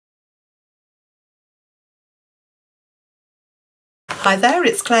Hi there,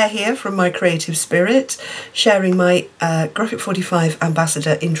 it's Claire here from My Creative Spirit, sharing my Graphic 45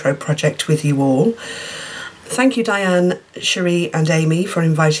 Ambassador Intro project with you all. Thank you Diane, Cherie and Amy for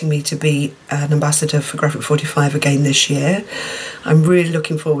inviting me to be an ambassador for Graphic 45 again this year. I'm really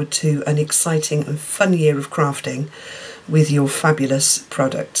looking forward to an exciting and fun year of crafting with your fabulous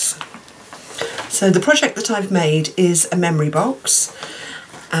products. So the project that I've made is a memory box.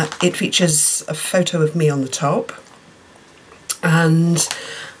 It features a photo of me on the top. And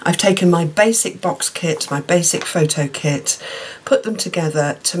I've taken my basic box kit, my basic photo kit, put them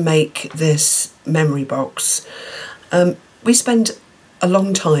together to make this memory box. We spend a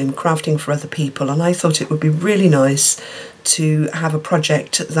long time crafting for other people, and I thought it would be really nice to have a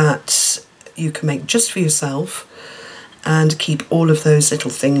project that you can make just for yourself and keep all of those little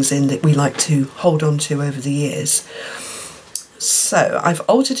things in that we like to hold on to over the years. So I've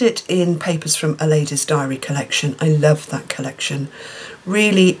altered it in papers from A Lady's Diary collection. I love that collection.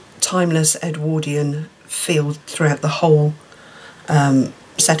 Really timeless Edwardian feel throughout the whole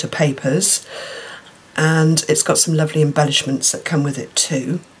set of papers. And it's got some lovely embellishments that come with it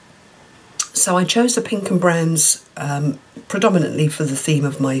too. So I chose the pink and browns predominantly for the theme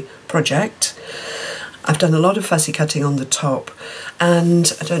of my project. I've done a lot of fussy cutting on the top,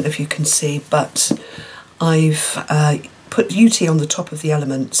 and I don't know if you can see, but I've put UT on the top of the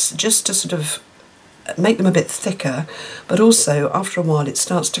elements just to sort of make them a bit thicker, but also after a while it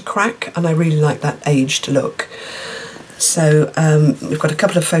starts to crack, and I really like that aged look. So we've got a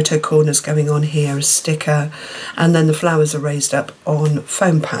couple of photo corners going on here, a sticker, and then the flowers are raised up on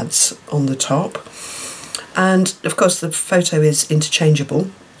foam pads on the top. And of course the photo is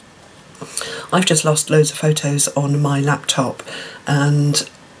interchangeable. I've just lost loads of photos on my laptop, and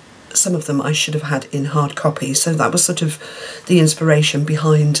some of them I should have had in hard copy, so that was sort of the inspiration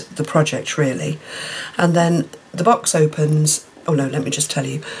behind the project really. And then the box opens, oh no, let me just tell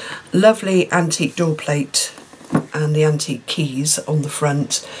you, lovely antique door plate and the antique keys on the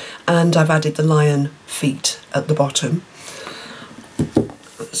front, and I've added the lion feet at the bottom.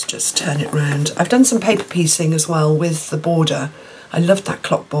 Let's just turn it round. I've done some paper piecing as well with the border. I love that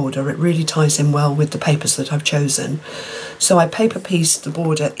clock border, it really ties in well with the papers that I've chosen. So I paper pieced the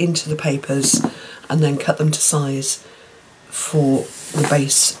border into the papers and then cut them to size for the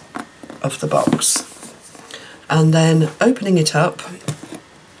base of the box. And then opening it up,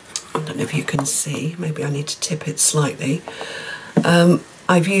 I don't know if you can see, maybe I need to tip it slightly.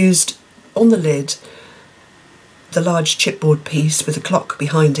 I've used on the lid the large chipboard piece with a clock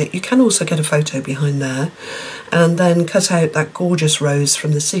behind it. You can also get a photo behind there, and then cut out that gorgeous rose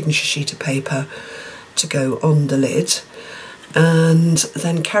from the signature sheet of paper to go on the lid, and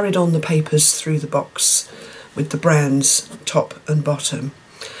then carried on the papers through the box with the browns top and bottom.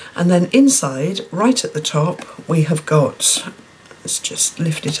 And then inside, right at the top, we have got, let's just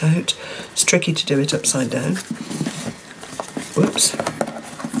lift it out, it's tricky to do it upside down, whoops,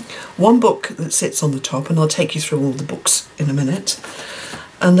 one book that sits on the top, and I'll take you through all the books in a minute.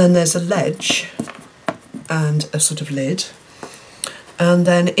 And then there's a ledge and a sort of lid. And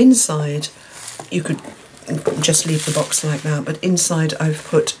then inside, you could just leave the box like that, but inside I've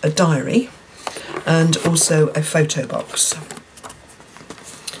put a diary and also a photo box.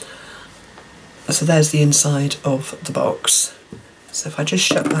 So there's the inside of the box. So if I just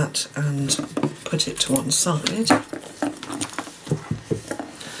shut that and put it to one side,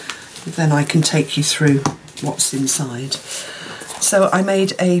 then I can take you through what's inside. So I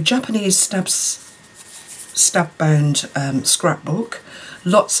made a Japanese stab bound scrapbook.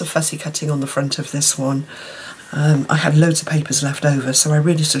 Lots of fussy cutting on the front of this one. I had loads of papers left over, so I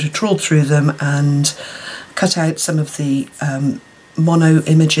really sort of trawled through them and cut out some of the mono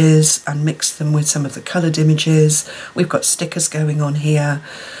images and mixed them with some of the coloured images. We've got stickers going on here,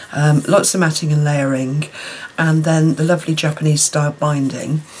 lots of matting and layering, and then the lovely Japanese style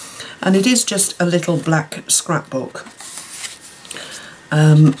binding. And it is just a little black scrapbook.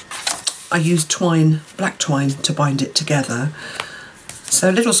 I used twine, black twine, to bind it together. So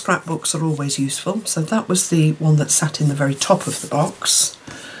little scrapbooks are always useful. So that was the one that sat in the very top of the box.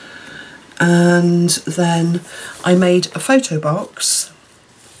 And then I made a photo box.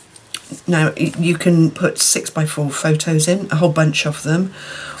 Now you can put 6x4 photos in, a whole bunch of them,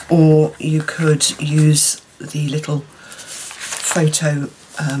 or you could use the little photo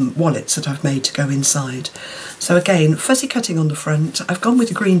wallets that I've made to go inside. So again, fussy cutting on the front. I've gone with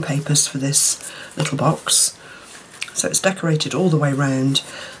the green papers for this little box, so it's decorated all the way round.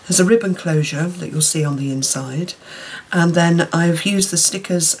 There's a ribbon closure that you'll see on the inside, and then I've used the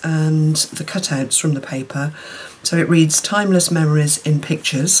stickers and the cutouts from the paper, so it reads "Timeless Memories in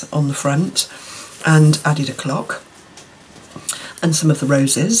Pictures" on the front, and added a clock. and some of the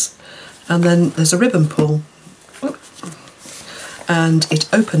roses. And then there's a ribbon pull, and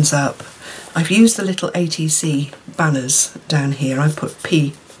it opens up. I've used the little ATC banners down here. I've put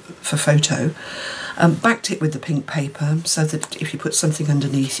P for photo, backed it with the pink paper so that if you put something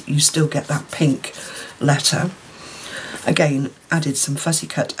underneath you still get that pink letter. Again, added some fussy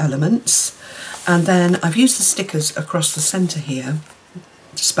cut elements, and then I've used the stickers across the centre here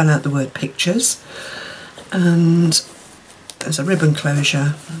to spell out the word pictures, and there's a ribbon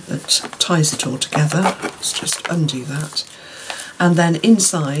closure that ties it all together. Let's just undo that. And then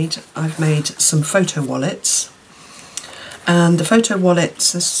inside I've made some photo wallets, and the photo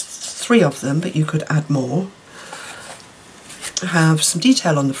wallets, there's 3 of them, but you could add more. Have some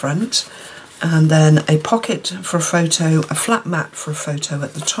detail on the front, and then a pocket for a photo, a flat mat for a photo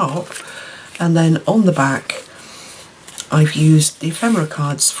at the top, and then on the back I've used the ephemera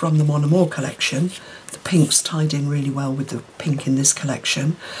cards from the Mon Amour collection. The pink's tied in really well with the pink in this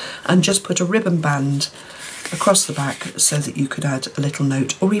collection, and just put a ribbon band across the back so that you could add a little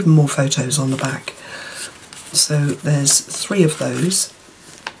note or even more photos on the back. So there's 3 of those.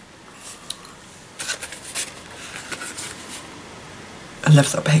 I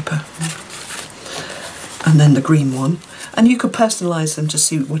love that paper. And then the green one. And you could personalise them to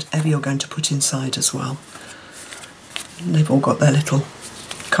suit whatever you're going to put inside as well. And they've all got their little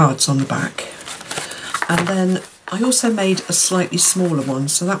cards on the back. And then I also made a slightly smaller one,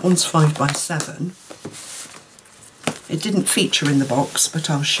 so that one's 5 by 7. It didn't feature in the box, but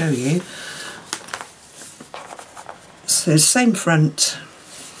I'll show you. So same front,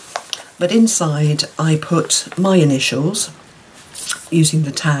 but inside I put my initials using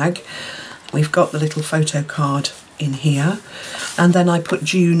the tag. We've got the little photo card in here, and then I put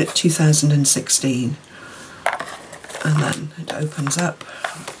June 2016, and then it opens up,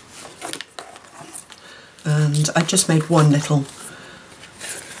 and I just made one little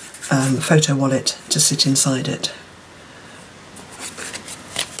photo wallet to sit inside it,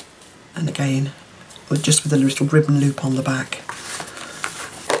 and again with a little ribbon loop on the back.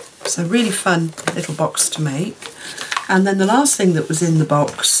 So really fun little box to make. And then the last thing that was in the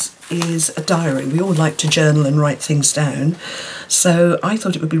box is a diary. We all like to journal and write things down, so I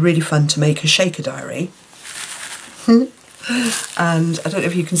thought it would be really fun to make a shaker diary. And I don't know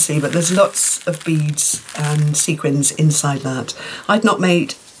if you can see, but there's lots of beads and sequins inside that. I'd not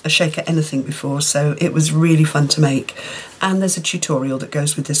made a shaker anything before, so it was really fun to make. And there's a tutorial that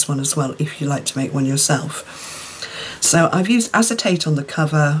goes with this one as well if you like to make one yourself. So I've used acetate on the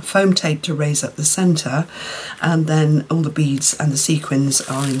cover, foam tape to raise up the centre, and then all the beads and the sequins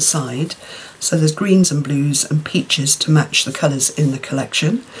are inside. So there's greens and blues and peaches to match the colours in the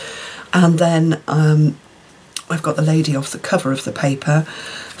collection. And then I've got the lady off the cover of the paper,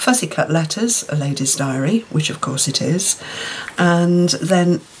 fussy cut letters, a lady's diary, which of course it is, and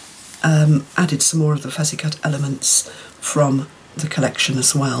then added some more of the fussy cut elements from the collection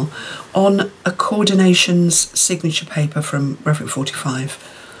as well on a Coordinations signature paper from Graphic 45.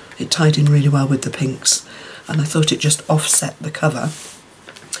 It tied in really well with the pinks, and I thought it just offset the cover.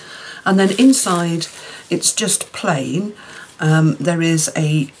 And then inside it's just plain. There is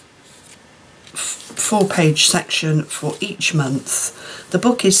a 4-page section for each month. The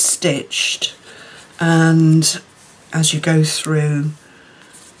book is stitched, and as you go through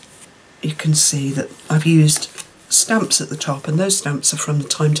you can see that I've used stamps at the top, and those stamps are from the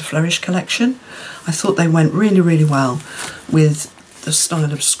Time to Flourish collection. I thought they went really, really well with the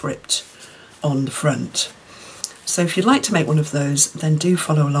style of script on the front. So if you'd like to make one of those, then do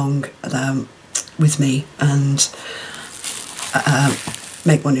follow along with me and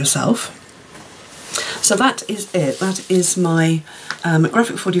make one yourself. So that is it. That is my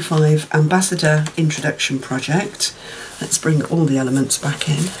Graphic 45 Ambassador Introduction project. Let's bring all the elements back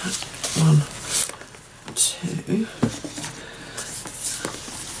in. 1, 2,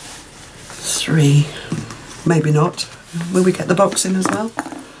 3, maybe not. Will we get the box in as well?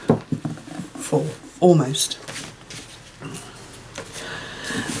 4, almost.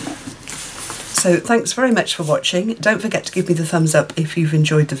 So thanks very much for watching. Don't forget to give me the thumbs up if you've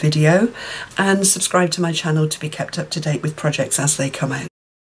enjoyed the video, and subscribe to my channel to be kept up to date with projects as they come out.